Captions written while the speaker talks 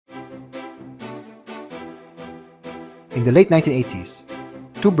In the late 1980s,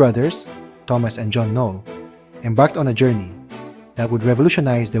 two brothers, Thomas and John Knoll, embarked on a journey that would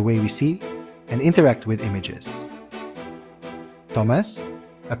revolutionize the way we see and interact with images. Thomas,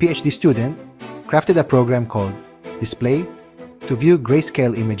 a PhD student, crafted a program called Display to view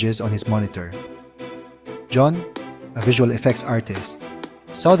grayscale images on his monitor. John, a visual effects artist,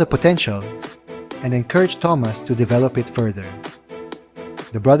 saw the potential and encouraged Thomas to develop it further.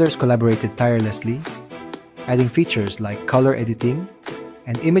 The brothers collaborated tirelessly, adding features like color editing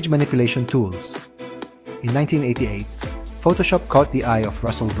and image manipulation tools. In 1988, Photoshop caught the eye of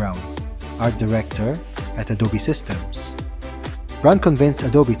Russell Brown, art director at Adobe Systems. Brown convinced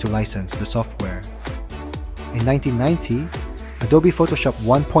Adobe to license the software. In 1990, Adobe Photoshop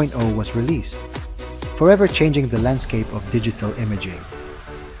 1.0 was released, forever changing the landscape of digital imaging.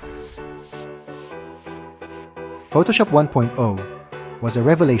 Photoshop 1.0 was a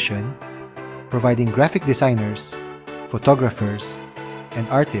revelation, providing graphic designers, photographers, and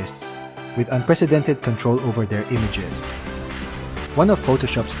artists with unprecedented control over their images. One of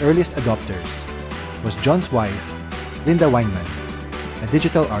Photoshop's earliest adopters was John's wife, Linda Weinman, a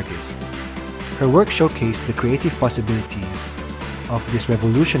digital artist. Her work showcased the creative possibilities of this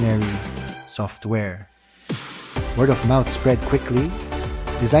revolutionary software. Word of mouth spread quickly.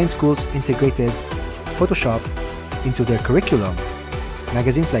 Design schools integrated Photoshop into their curriculum.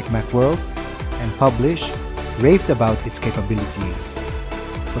 Magazines like Macworld and Publish raved about its capabilities.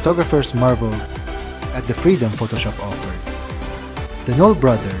 Photographers marveled at the freedom Photoshop offered. The Knoll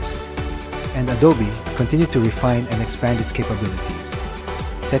brothers and Adobe continued to refine and expand its capabilities,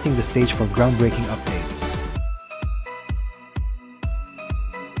 setting the stage for groundbreaking updates.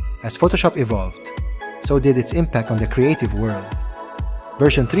 As Photoshop evolved, so did its impact on the creative world.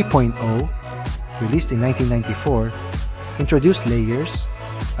 Version 3.0, released in 1994, introduced layers,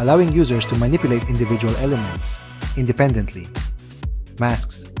 allowing users to manipulate individual elements independently.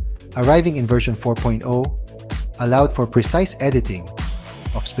 Masks, arriving in version 4.0, allowed for precise editing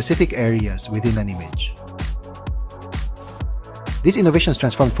of specific areas within an image. These innovations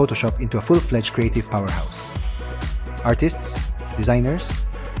transformed Photoshop into a full-fledged creative powerhouse. Artists, designers,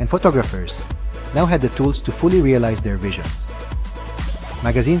 and photographers now had the tools to fully realize their visions.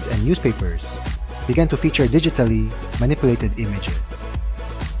 Magazines and newspapers began to feature digitally manipulated images.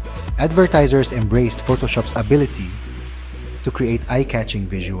 Advertisers embraced Photoshop's ability to create eye-catching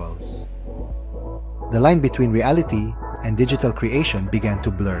visuals. The line between reality and digital creation began to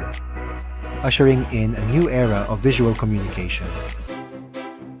blur, ushering in a new era of visual communication.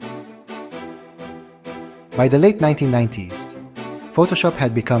 By the late 1990s, Photoshop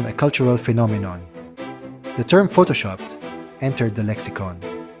had become a cultural phenomenon. The term Photoshopped entered the lexicon,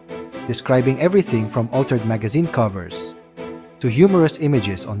 describing everything from altered magazine covers to humorous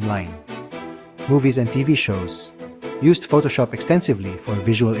images online. Movies and TV shows used Photoshop extensively for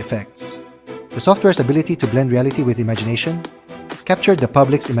visual effects. The software's ability to blend reality with imagination captured the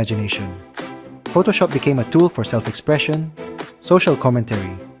public's imagination. Photoshop became a tool for self-expression, social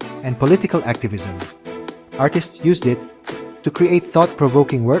commentary, and political activism. Artists used it to create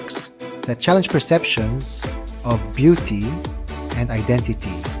thought-provoking works that challenge perceptions of beauty and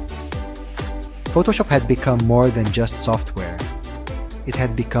identity. Photoshop had become more than just software. It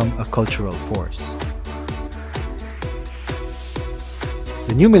had become a cultural force.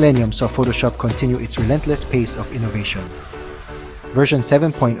 The new millennium saw Photoshop continue its relentless pace of innovation. Version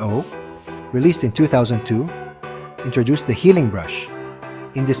 7.0, released in 2002, introduced the healing brush,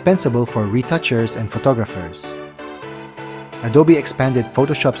 indispensable for retouchers and photographers. Adobe expanded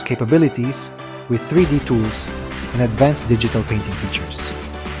Photoshop's capabilities with 3D tools and advanced digital painting features.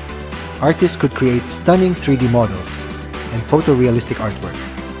 Artists could create stunning 3D models and photorealistic artwork.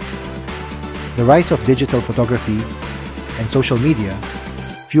 The rise of digital photography and social media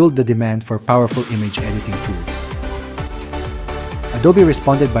fueled the demand for powerful image editing tools. Adobe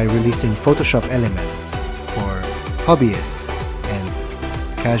responded by releasing Photoshop Elements for hobbyists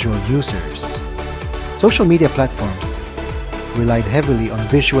and casual users. Social media platforms relied heavily on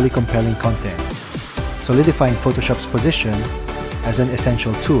visually compelling content, solidifying Photoshop's position as an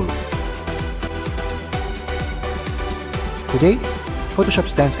essential tool. Today, Photoshop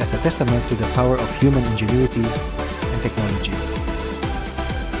stands as a testament to the power of human ingenuity and technology.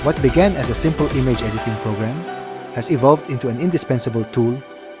 What began as a simple image editing program has evolved into an indispensable tool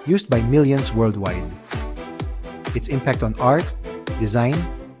used by millions worldwide. Its impact on art, design,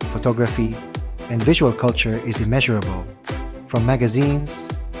 photography, and visual culture is immeasurable. From magazines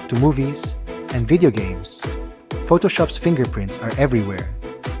to movies and video games, Photoshop's fingerprints are everywhere.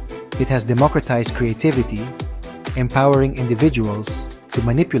 It has democratized creativity, empowering individuals to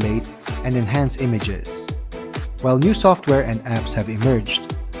manipulate and enhance images. While new software and apps have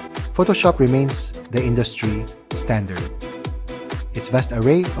emerged, Photoshop remains the industry standard. Its vast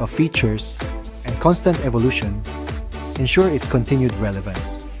array of features and constant evolution ensure its continued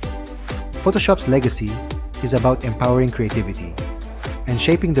relevance. Photoshop's legacy is about empowering creativity and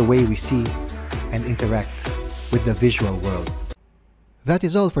shaping the way we see and interact with the visual world. That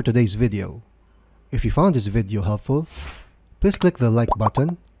is all for today's video. If you found this video helpful, please click the like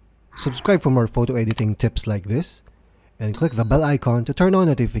button, subscribe for more photo editing tips like this, and click the bell icon to turn on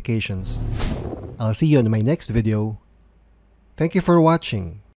notifications. I'll see you in my next video. Thank you for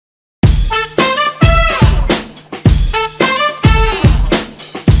watching.